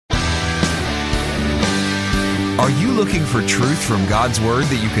Are you looking for truth from God's Word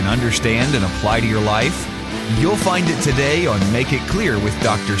that you can understand and apply to your life? You'll find it today on Make It Clear with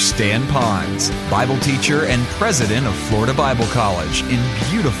Dr. Stan Ponz, Bible teacher and president of Florida Bible College in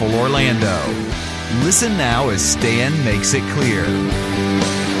beautiful Orlando. Listen now as Stan makes it clear.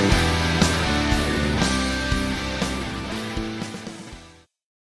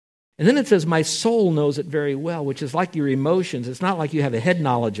 And then it says, my soul knows it very well, which is like your emotions. It's not like you have a head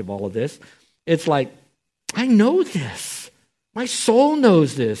knowledge of all of this. It's like, I know this. My soul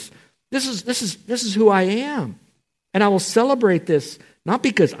knows this. This is who I am. And I will celebrate this, not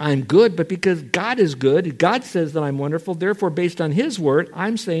because I'm good, but because God is good. God says that I'm wonderful. Therefore, based on His word,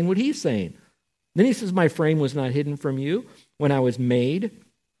 I'm saying what He's saying. Then He says, my frame was not hidden from you when I was made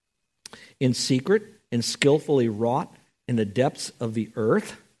in secret and skillfully wrought in the depths of the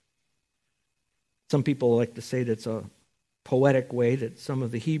earth. Some people like to say that's a poetic way that some of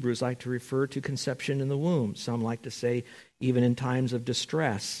the Hebrews like to refer to conception in the womb. Some like to say even in times of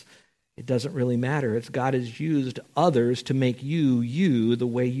distress. It doesn't really matter. It's God has used others to make you the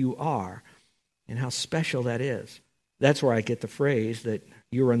way you are. And how special that is. That's where I get the phrase that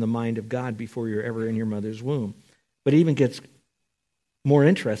you're in the mind of God before you're ever in your mother's womb. But it even gets more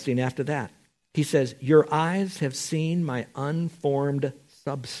interesting after that. He says, your eyes have seen my unformed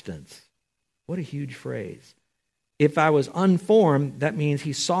substance. What a huge phrase. If I was unformed, that means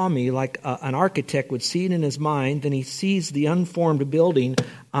he saw me like an architect would see it in his mind. Then he sees the unformed building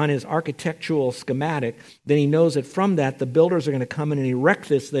on his architectural schematic. Then he knows that from that, the builders are going to come in and erect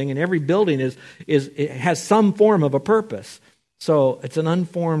this thing. And every building it has some form of a purpose. So it's an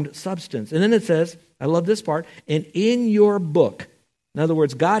unformed substance. And then it says, I love this part, and in your book, in other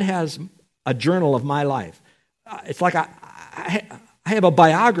words, God has a journal of my life. It's like I have a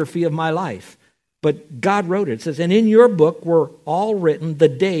biography of my life. But God wrote it. It says, and in your book were all written the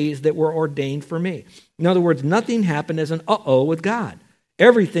days that were ordained for me. In other words, nothing happened as an uh-oh with God.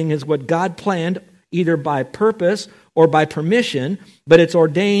 Everything is what God planned, either by purpose or by permission, but it's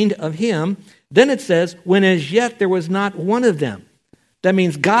ordained of Him. Then it says, when as yet there was not one of them. That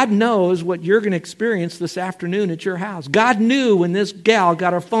means God knows what you're going to experience this afternoon at your house. God knew when this gal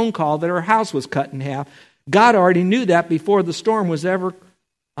got a phone call that her house was cut in half. God already knew that before the storm was ever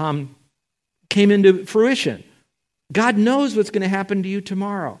came into fruition. God knows what's going to happen to you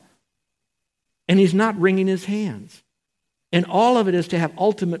tomorrow. And He's not wringing His hands. And all of it is to have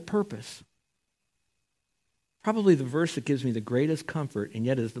ultimate purpose. Probably the verse that gives me the greatest comfort and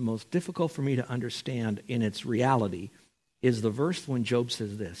yet is the most difficult for me to understand in its reality is the verse when Job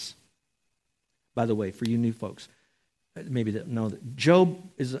says this. By the way, for you new folks, maybe that know that Job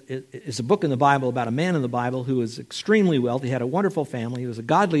is a book in the Bible about a man in the Bible who was extremely wealthy, had a wonderful family, he was a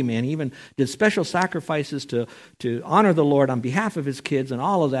godly man, he even did special sacrifices to honor the Lord on behalf of his kids and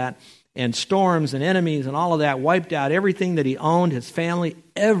all of that, and storms and enemies and all of that wiped out everything that he owned, his family,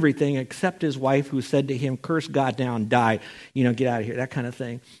 everything except his wife who said to him, curse God down, die, get out of here, that kind of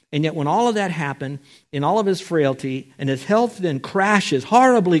thing. And yet when all of that happened, in all of his frailty, and his health then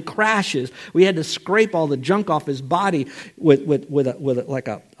horribly crashes, we had to scrape all the junk off his body with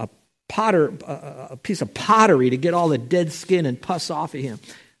a piece of pottery to get all the dead skin and pus off of him.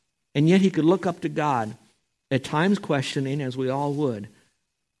 And yet he could look up to God, at times questioning, as we all would.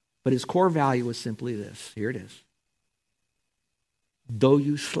 But his core value was simply this. Here it is. Though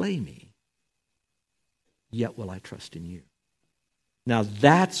you slay me, yet will I trust in you. Now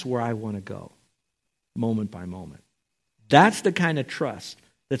that's where I want to go, moment by moment. That's the kind of trust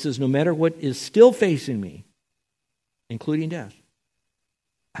that says no matter what is still facing me, including death,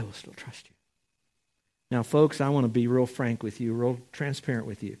 I will still trust you. Now, folks, I want to be real frank with you, real transparent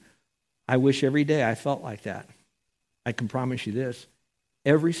with you. I wish every day I felt like that. I can promise you this.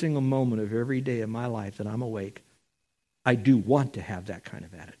 Every single moment of every day of my life that I'm awake, I do want to have that kind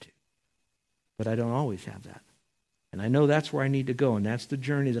of attitude. But I don't always have that. And I know that's where I need to go, and that's the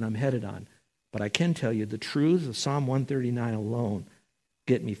journey that I'm headed on. But I can tell you the truths of Psalm 139 alone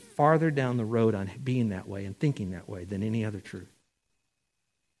get me farther down the road on being that way and thinking that way than any other truth.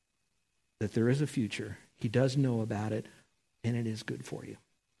 That there is a future. He does know about it, and it is good for you.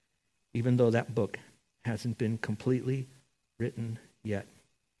 Even though that book hasn't been completely written yet.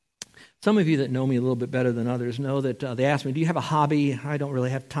 Some of you that know me a little bit better than others know that they ask me, do you have a hobby? I don't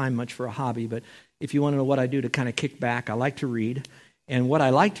really have time much for a hobby, but if you want to know what I do to kind of kick back, I like to read. And what I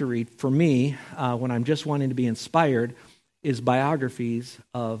like to read, for me, when I'm just wanting to be inspired, is biographies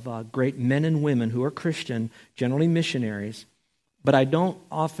of great men and women who are Christian, generally missionaries. But I don't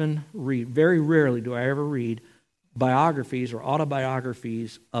often read, very rarely do I ever read, biographies or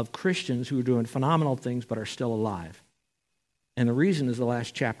autobiographies of Christians who are doing phenomenal things but are still alive. And the reason is the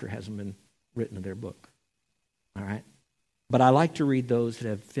last chapter hasn't been written in their book. All right? But I like to read those that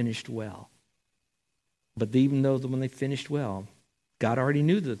have finished well. But even though when they finished well, God already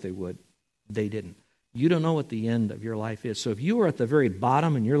knew that they would, they didn't. You don't know what the end of your life is. So if you are at the very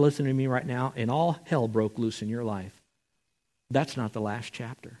bottom and you're listening to me right now and all hell broke loose in your life, that's not the last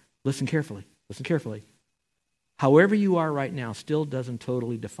chapter. Listen carefully. Listen carefully. However you are right now still doesn't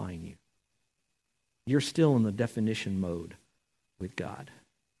totally define you. You're still in the definition mode with God.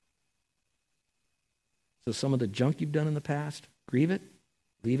 So some of the junk you've done in the past, grieve it,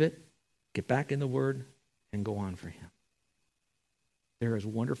 leave it, get back in the Word, and go on for Him. There is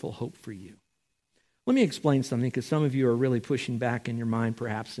wonderful hope for you. Let me explain something, because some of you are really pushing back in your mind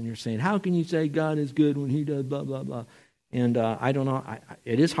perhaps, and you're saying, how can you say God is good when He does blah, blah, blah? And I don't know.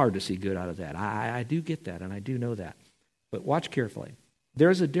 It is hard to see good out of that. I do get that, and I do know that. But watch carefully.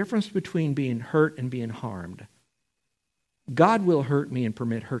 There's a difference between being hurt and being harmed. God will hurt me and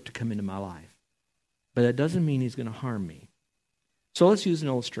permit hurt to come into my life. But that doesn't mean He's going to harm me. So let's use an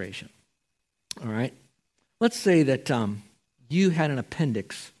illustration. All right? Let's say that you had an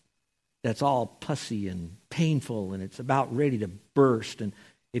appendix that's all pussy and painful and it's about ready to burst. And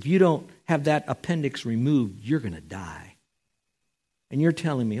if you don't have that appendix removed, you're going to die. And you're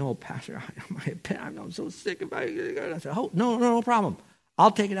telling me, oh, Pastor, I'm so sick of it. I said, oh, no problem.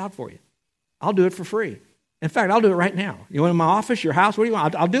 I'll take it out for you. I'll do it for free. In fact, I'll do it right now. You want in my office, your house, what do you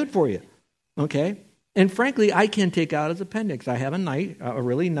want? I'll do it for you. Okay? And frankly, I can take out his appendix. I have a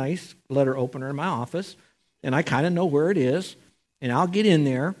really nice letter opener in my office, and I kind of know where it is, and I'll get in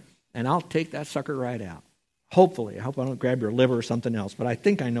there, and I'll take that sucker right out. Hopefully. I hope I don't grab your liver or something else, but I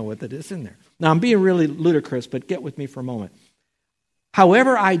think I know what that is in there. Now, I'm being really ludicrous, but get with me for a moment.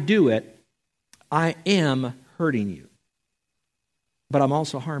 However I do it, I am hurting you, but I'm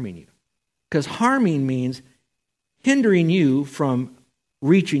also harming you. Because harming means hindering you from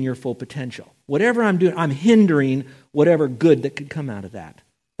reaching your full potential. Whatever I'm doing, I'm hindering whatever good that could come out of that.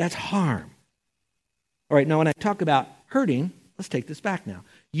 That's harm. All right, now when I talk about hurting, let's take this back now.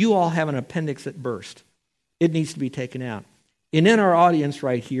 You all have an appendix that burst. It needs to be taken out. And in our audience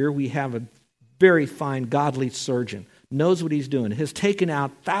right here, we have a very fine, godly surgeon, knows what he's doing, has taken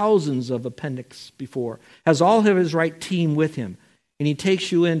out thousands of appendix before, has all of his right team with him, and he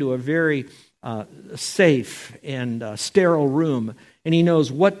takes you into a very safe and sterile room, and he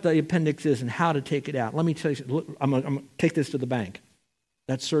knows what the appendix is and how to take it out. Let me tell you, look, I'm going to take this to the bank.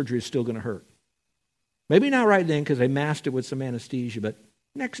 That surgery is still going to hurt. Maybe not right then because they masked it with some anesthesia, but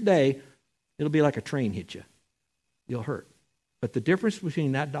next day, it'll be like a train hit you. You'll hurt. But the difference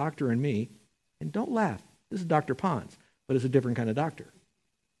between that doctor and me, and don't laugh, this is Dr. Ponz, but it's a different kind of doctor.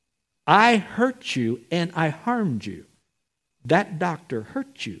 I hurt you and I harmed you. That doctor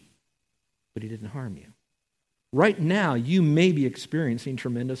hurt you, but he didn't harm you. Right now, you may be experiencing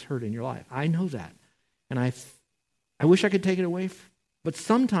tremendous hurt in your life. I know that. And I wish I could take it away. But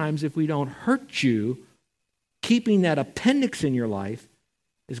sometimes if we don't hurt you, keeping that appendix in your life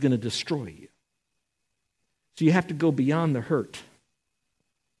is going to destroy you. So you have to go beyond the hurt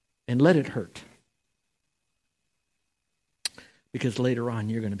and let it hurt. Because later on,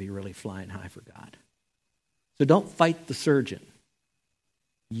 you're going to be really flying high for God. So don't fight the surgeon.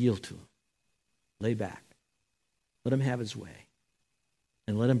 Yield to him. Lay back. Let him have his way.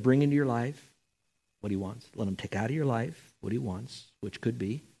 And let him bring into your life what he wants. Let him take out of your life what he wants, which could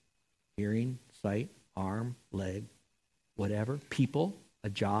be hearing, sight, arm, leg, whatever, people, a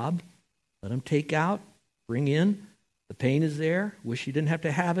job. Let him take out, bring in. The pain is there. Wish you didn't have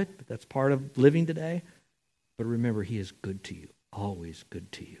to have it, but that's part of living today. But remember, he is good to you, always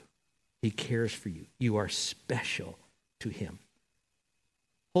good to you. He cares for you. You are special to him.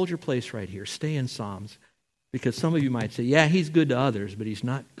 Hold your place right here. Stay in Psalms, because some of you might say, yeah, he's good to others, but he's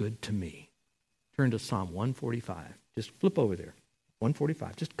not good to me. Turn to Psalm 145. Just flip over there.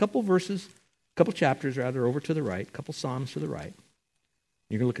 145. Just a couple verses, a couple chapters rather, over to the right, a couple Psalms to the right.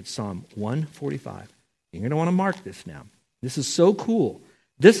 You're going to look at Psalm 145. You're going to want to mark this now. This is so cool.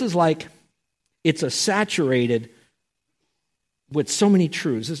 This is like, it's a saturated with so many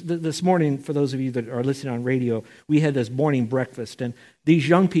truths. This morning, for those of you that are listening on radio, we had this morning breakfast, and these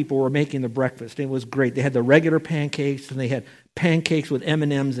young people were making the breakfast. And it was great. They had the regular pancakes, and they had pancakes with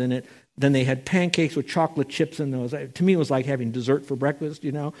M&Ms in it. Then they had pancakes with chocolate chips in those. To me, it was like having dessert for breakfast,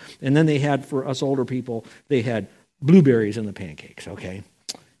 you know. And then they had, for us older people, they had blueberries in the pancakes, okay.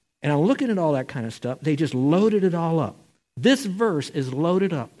 And I'm looking at all that kind of stuff. They just loaded it all up. This verse is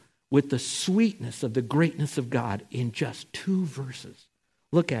loaded up with the sweetness of the greatness of God in just 2 verses.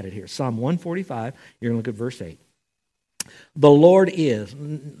 Look at it here. Psalm 145, you're going to look at verse 8. The Lord is.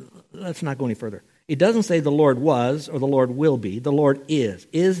 Let's not go any further. It doesn't say the Lord was or the Lord will be. The Lord is.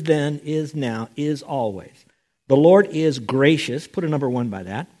 Is then, is now, is always. The Lord is gracious, put a number 1 by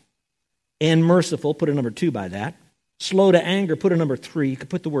that. And merciful, put a number 2 by that. Slow to anger, put a number 3. You could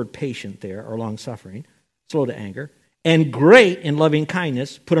put the word patient there, or long-suffering. Slow to anger. And great in loving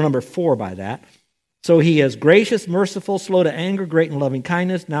kindness, put a number 4 by that. So he is gracious, merciful, slow to anger, great in loving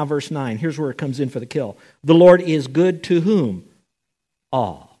kindness. Now verse 9, here's where it comes in for the kill. The Lord is good to whom?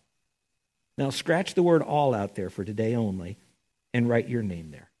 All. Now scratch the word all out there for today only and write your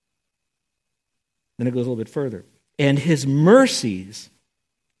name there. Then it goes a little bit further. And his mercies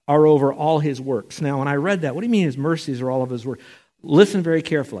are over all his works. Now when I read that, what do you mean his mercies are all of his works? Listen very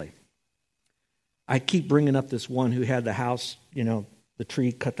carefully. I keep bringing up this one who had the house, the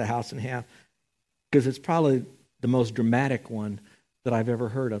tree cut the house in half, because it's probably the most dramatic one that I've ever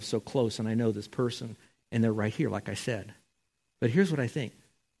heard of, so close, and I know this person, and they're right here, like I said. But here's what I think.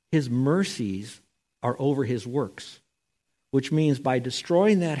 His mercies are over his works, which means by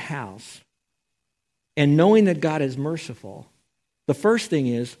destroying that house and knowing that God is merciful, the first thing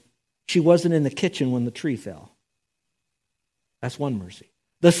is she wasn't in the kitchen when the tree fell. That's one mercy.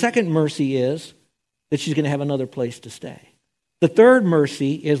 The second mercy is that she's going to have another place to stay. The third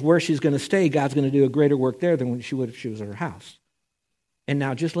mercy is where she's going to stay, God's going to do a greater work there than when she would if she was at her house. And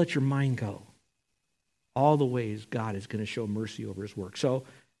now just let your mind go. All the ways God is going to show mercy over his work. So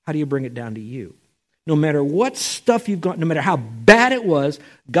how do you bring it down to you? No matter what stuff you've got, no matter how bad it was,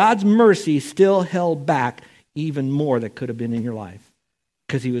 God's mercy still held back even more that could have been in your life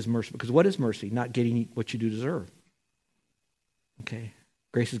because he was merciful. Because what is mercy? Not getting what you do deserve. Okay?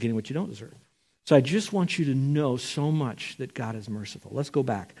 Grace is getting what you don't deserve. So I just want you to know so much that God is merciful. Let's go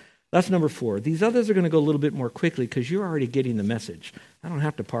back. That's number 4. These others are going to go a little bit more quickly because you're already getting the message. I don't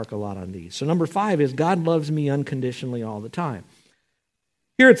have to park a lot on these. So number 5 is God loves me unconditionally all the time.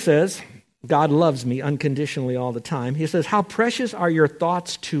 Here it says, God loves me unconditionally all the time. He says, how precious are your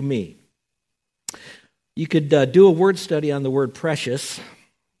thoughts to me? You could do a word study on the word precious.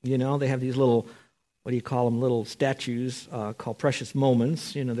 They have these little, what do you call them, little statues called precious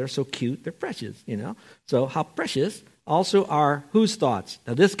moments. They're so cute. They're precious, So how precious also are whose thoughts?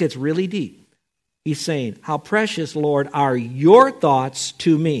 Now this gets really deep. He's saying, how precious, Lord, are your thoughts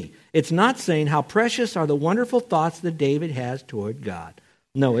to me? It's not saying how precious are the wonderful thoughts that David has toward God.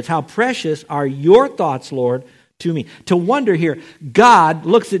 No, it's how precious are your thoughts, Lord, to me. To wonder here, God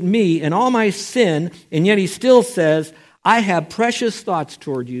looks at me and all my sin, and yet he still says, I have precious thoughts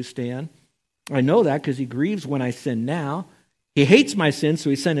toward you, Stan. I know that because he grieves when I sin now. He hates my sin, so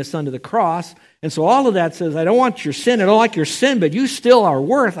he sent his son to the cross. And so all of that says, I don't want your sin, I don't like your sin, but you still are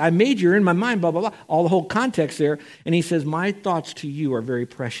worth. I made you in my mind, blah, blah, blah. All the whole context there. And he says, my thoughts to you are very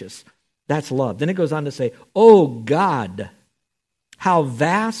precious. That's love. Then it goes on to say, oh God, how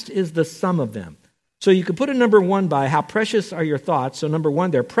vast is the sum of them. So you could put a number 1 by how precious are your thoughts. So number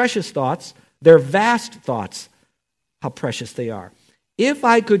 1, they're precious thoughts. They're vast thoughts, how precious they are. If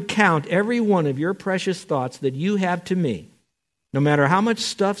I could count every one of your precious thoughts that you have to me, no matter how much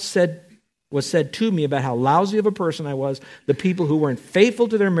stuff was said to me about how lousy of a person I was, the people who weren't faithful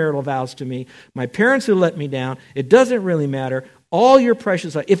to their marital vows to me, my parents who let me down, it doesn't really matter. All your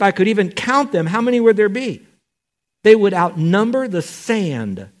precious thoughts, if I could even count them, how many would there be? They would outnumber the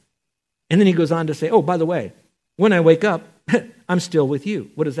sand. And then he goes on to say, oh, by the way, when I wake up, I'm still with you.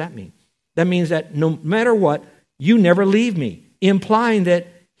 What does that mean? That means that no matter what, you never leave me, implying that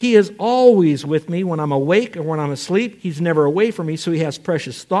he is always with me when I'm awake or when I'm asleep. He's never away from me, so he has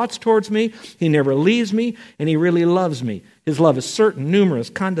precious thoughts towards me. He never leaves me, and he really loves me. His love is certain,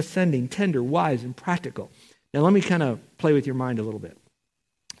 numerous, condescending, tender, wise, and practical. Now let me kind of play with your mind a little bit.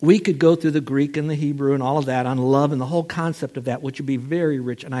 We could go through the Greek and the Hebrew and all of that on love and the whole concept of that, which would be very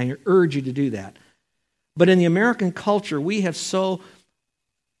rich, and I urge you to do that. But in the American culture, we have so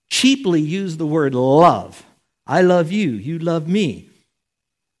cheaply used the word love. I love you, you love me.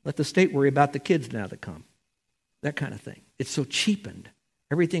 Let the state worry about the kids now that come. That kind of thing. It's so cheapened.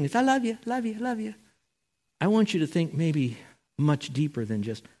 Everything is, I love you, love you, love you. I want you to think maybe much deeper than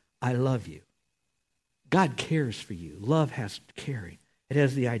just, I love you. God cares for you. Love has caring. It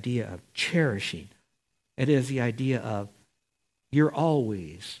has the idea of cherishing. It has the idea of you're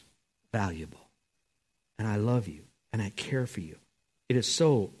always valuable. And I love you. And I care for you. It is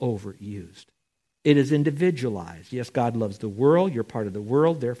so overused. It is individualized. Yes, God loves the world. You're part of the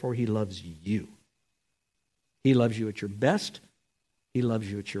world. Therefore, he loves you. He loves you at your best. He loves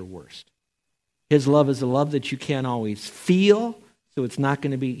you at your worst. His love is a love that you can't always feel. So it's not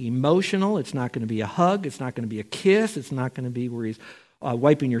going to be emotional. It's not going to be a hug. It's not going to be a kiss. It's not going to be where he's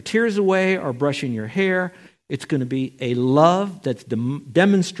wiping your tears away or brushing your hair. It's going to be a love that's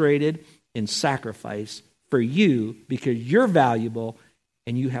demonstrated in sacrifice for you because you're valuable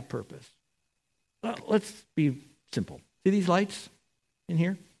and you have purpose. let's be simple. See these lights in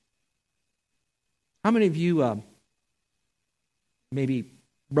here? How many of you maybe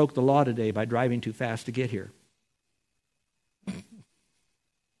broke the law today by driving too fast to get here?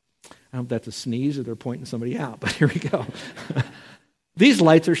 I don't know if that's a sneeze or they're pointing somebody out, but here we go. These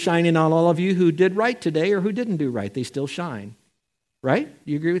lights are shining on all of you who did right today or who didn't do right. They still shine. Right?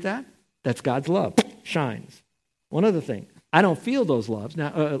 You agree with that? That's God's love. Shines. One other thing. I don't feel those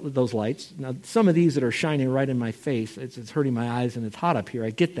those lights. Now, some of these that are shining right in my face, it's hurting my eyes and it's hot up here. I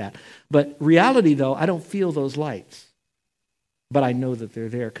get that. But reality, though, I don't feel those lights. But I know that they're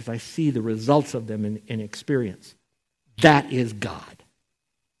there because I see the results of them in experience. That is God.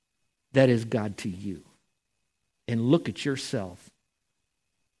 That is God to you. And look at yourself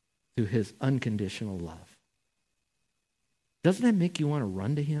through his unconditional love. Doesn't that make you want to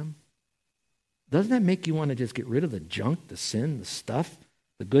run to him? Doesn't that make you want to just get rid of the junk, the sin, the stuff?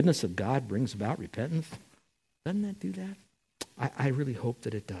 The goodness of God brings about repentance. Doesn't that do that? I really hope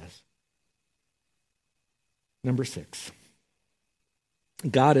that it does. Number 6.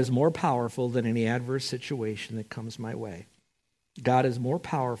 God is more powerful than any adverse situation that comes my way. God is more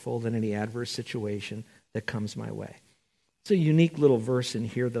powerful than any adverse situation that comes my way. It's a unique little verse in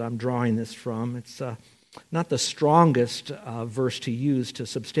here that I'm drawing this from. It's not the strongest verse to use to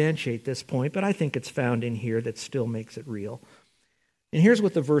substantiate this point, but I think it's found in here that still makes it real. And here's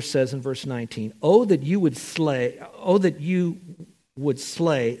what the verse says in verse 19. Oh, that you would slay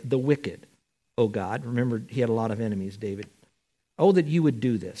the wicked, O God. Remember, he had a lot of enemies, David. Oh, that you would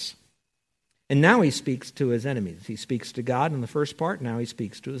do this. And now he speaks to his enemies. He speaks to God in the first part. Now he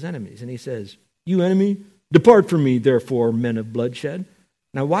speaks to his enemies. And he says, you enemy, depart from me, therefore, men of bloodshed.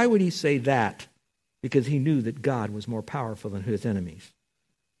 Now, why would he say that? Because he knew that God was more powerful than his enemies.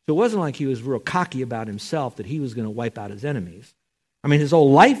 So it wasn't like he was real cocky about himself that he was going to wipe out his enemies. I mean, his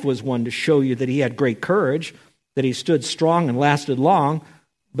whole life was one to show you that he had great courage, that he stood strong and lasted long,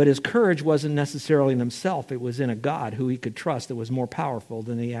 but his courage wasn't necessarily in himself. It was in a God who he could trust that was more powerful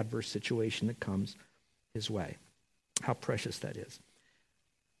than the adverse situation that comes his way. How precious that is.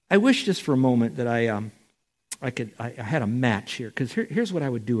 I wish just for a moment that I had a match here, because here's what I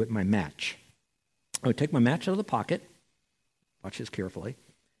would do with my match. I would take my match out of the pocket, watch this carefully,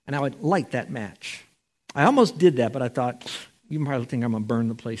 and I would light that match. I almost did that, but I thought, you probably think I'm going to burn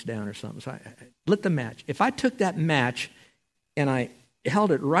the place down or something. So I lit the match. If I took that match and I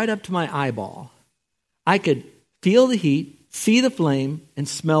held it right up to my eyeball, I could feel the heat, see the flame, and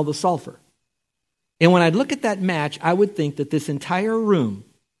smell the sulfur. And when I'd look at that match, I would think that this entire room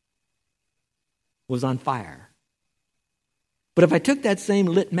was on fire. But if I took that same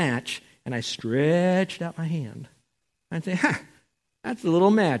lit match and I stretched out my hand, I'd say, that's a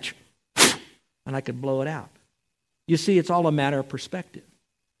little match. And I could blow it out. You see, it's all a matter of perspective.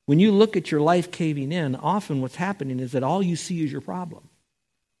 When you look at your life caving in, often what's happening is that all you see is your problem.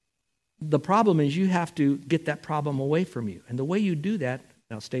 The problem is you have to get that problem away from you. And the way you do that,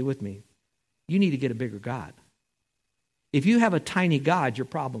 now stay with me, you need to get a bigger God. If you have a tiny God, your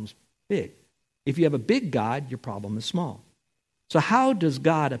problem's big. If you have a big God, your problem is small. So how does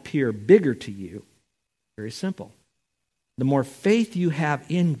God appear bigger to you? Very simple. The more faith you have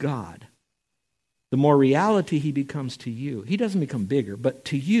in God, the more reality he becomes to you. He doesn't become bigger, but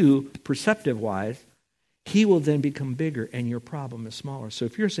to you, perceptive-wise, he will then become bigger and your problem is smaller. So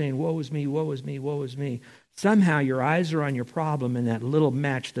if you're saying, woe is me, woe is me, woe is me, somehow your eyes are on your problem and that little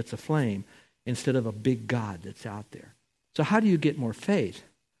match that's aflame instead of a big God that's out there. So how do you get more faith?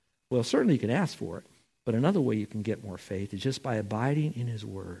 Well, certainly you can ask for it, but another way you can get more faith is just by abiding in his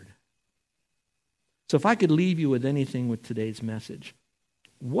word. So if I could leave you with anything with today's message,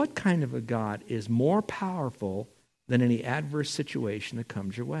 what kind of a God is more powerful than any adverse situation that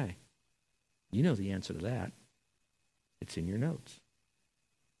comes your way? You know the answer to that. It's in your notes.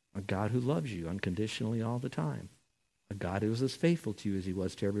 A God who loves you unconditionally all the time. A God who is as faithful to you as he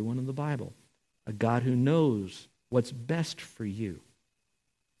was to everyone in the Bible. A God who knows what's best for you.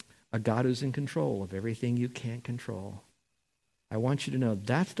 A God who's in control of everything you can't control. I want you to know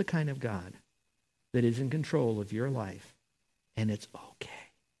that's the kind of God that is in control of your life. And it's okay.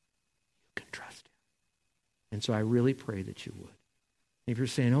 You can trust him. And so I really pray that you would. If you're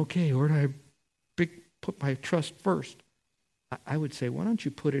saying, okay, Lord, I put my trust first, I would say, why don't you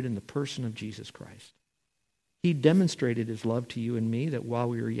put it in the person of Jesus Christ? He demonstrated his love to you and me that while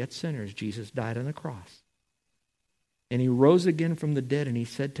we were yet sinners, Jesus died on the cross. And he rose again from the dead, and he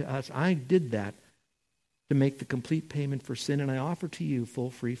said to us, I did that to make the complete payment for sin, and I offer to you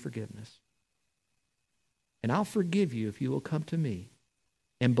full free forgiveness. And I'll forgive you if you will come to me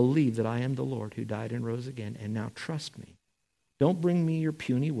and believe that I am the Lord who died and rose again, and now trust me. Don't bring me your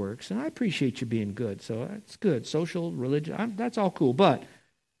puny works. And I appreciate you being good, so that's good. Social, religious, that's all cool. But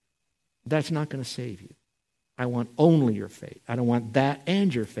that's not going to save you. I want only your faith. I don't want that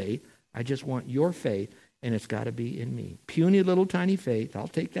and your faith. I just want your faith, and it's got to be in me. Puny little tiny faith, I'll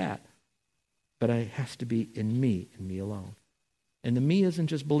take that. But it has to be in me and me alone. And the me isn't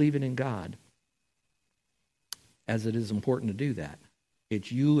just believing in God, as it is important to do that.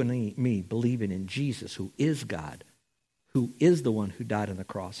 It's you and me believing in Jesus, who is God, who is the one who died on the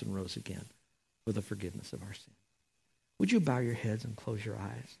cross and rose again for the forgiveness of our sin. Would you bow your heads and close your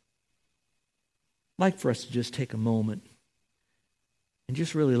eyes? I'd like for us to just take a moment and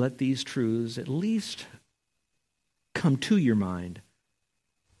just really let these truths at least come to your mind.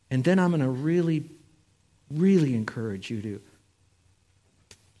 And then I'm going to really, really encourage you to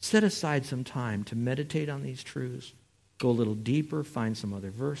set aside some time to meditate on these truths, go a little deeper, find some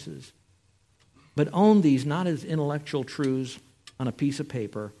other verses. But own these not as intellectual truths on a piece of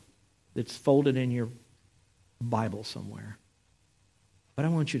paper that's folded in your Bible somewhere. But I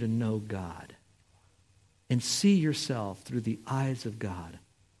want you to know God and see yourself through the eyes of God.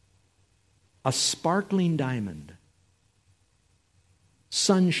 A sparkling diamond,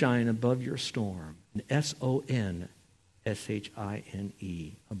 sunshine above your storm, an S-O-N-S-H-I-N-E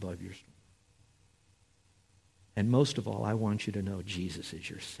above your storm. And most of all, I want you to know Jesus is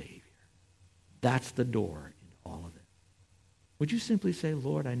your Savior. That's the door in all of it. Would you simply say,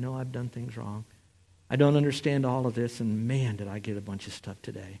 Lord, I know I've done things wrong. I don't understand all of this, and man, did I get a bunch of stuff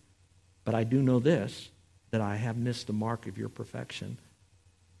today. But I do know this, that I have missed the mark of your perfection.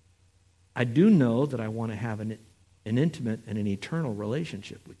 I do know that I want to have an intimate and an eternal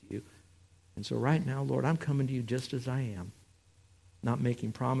relationship with you. And so right now, Lord, I'm coming to you just as I am. Not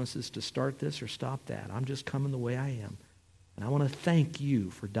making promises to start this or stop that. I'm just coming the way I am. And I want to thank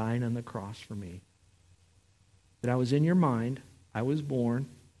you for dying on the cross for me. That I was in your mind. I was born.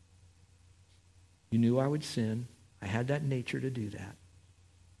 You knew I would sin. I had that nature to do that.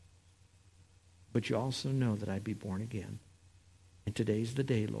 But you also know that I'd be born again. And today's the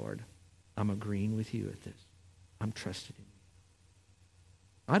day, Lord. I'm agreeing with you at this. I'm trusting in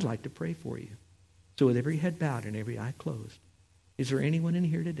you. I'd like to pray for you. So with every head bowed and every eye closed, is there anyone in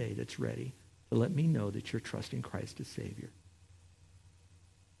here today that's ready to let me know that you're trusting Christ as Savior?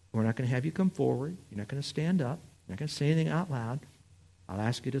 We're not going to have you come forward. You're not going to stand up. You're not going to say anything out loud. I'll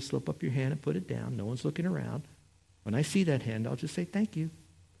ask you to slip up your hand and put it down. No one's looking around. When I see that hand, I'll just say, thank you.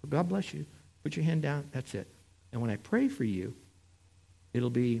 God bless you. Put your hand down. That's it. And when I pray for you, it'll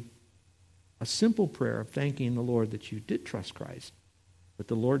be a simple prayer of thanking the Lord that you did trust Christ. But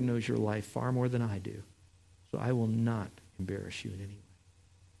the Lord knows your life far more than I do. So I will not embarrass you in any way.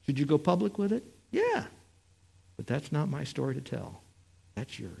 Should you go public with it? Yeah. But that's not my story to tell.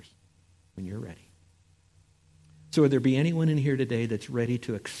 That's yours when you're ready. So would there be anyone in here today that's ready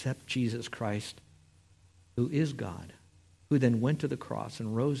to accept Jesus Christ, who is God, who then went to the cross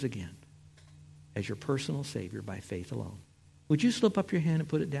and rose again as your personal Savior by faith alone? Would you slip up your hand and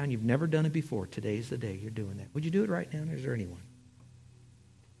put it down? You've never done it before. Today's the day you're doing that. Would you do it right now, or is there anyone?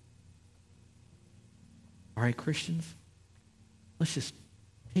 All right, Christians, let's just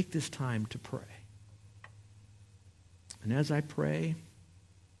take this time to pray. And as I pray,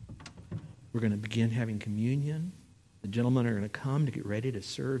 we're going to begin having communion. The gentlemen are going to come to get ready to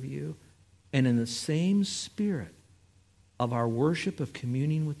serve you. And in the same spirit of our worship of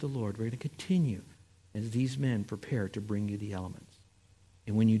communing with the Lord, we're going to continue as these men prepare to bring you the elements.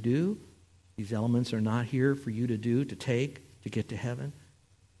 And when you do, these elements are not here for you to do, to take, to get to heaven.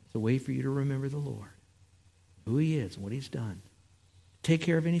 It's a way for you to remember the Lord, who he is and what he's done. Take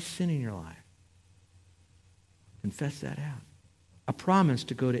care of any sin in your life. Confess that out. A promise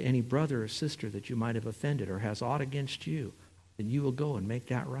to go to any brother or sister that you might have offended or has aught against you, then you will go and make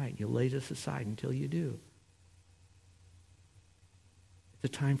that right. You'll lay this aside until you do. It's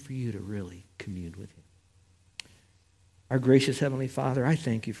a time for you to really commune with him. Our gracious Heavenly Father, I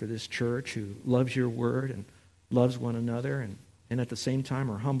thank you for this church who loves your word and loves one another and at the same time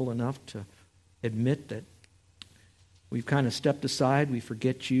are humble enough to admit that we've kind of stepped aside. We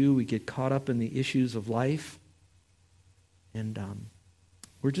forget you. We get caught up in the issues of life. And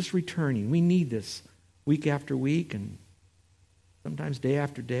we're just returning. We need this week after week and sometimes day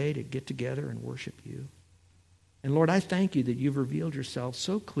after day to get together and worship you. And Lord, I thank you that you've revealed yourself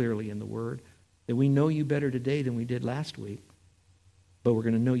so clearly in the Word that we know you better today than we did last week. But we're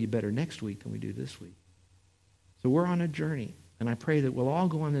going to know you better next week than we do this week. So we're on a journey. And I pray that we'll all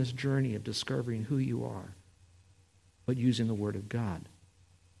go on this journey of discovering who you are, but using the Word of God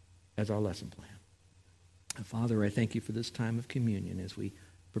as our lesson plan. And Father, I thank you for this time of communion as we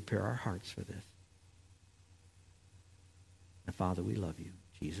prepare our hearts for this. And Father, we love you.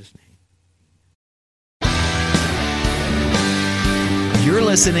 In Jesus' name. You're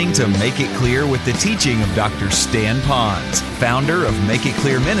listening to Make It Clear with the teaching of Dr. Stan Ponz, founder of Make It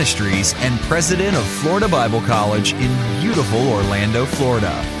Clear Ministries and president of Florida Bible College in beautiful Orlando,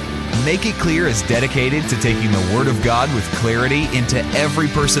 Florida. Make It Clear is dedicated to taking the Word of God with clarity into every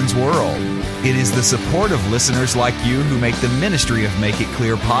person's world. It is the support of listeners like you who make the ministry of Make It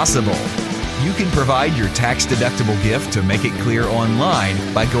Clear possible. You can provide your tax-deductible gift to Make It Clear online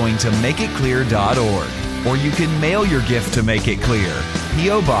by going to makeitclear.org. Or you can mail your gift to Make It Clear,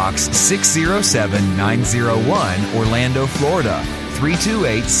 P.O. Box 607901, Orlando, Florida,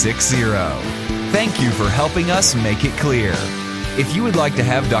 32860. Thank you for helping us make it clear. If you would like to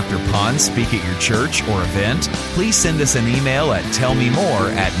have Dr. Ponz speak at your church or event, please send us an email at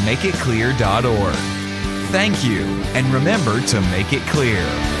tellmemore@makeitclear.org. Thank you, and remember to make it clear.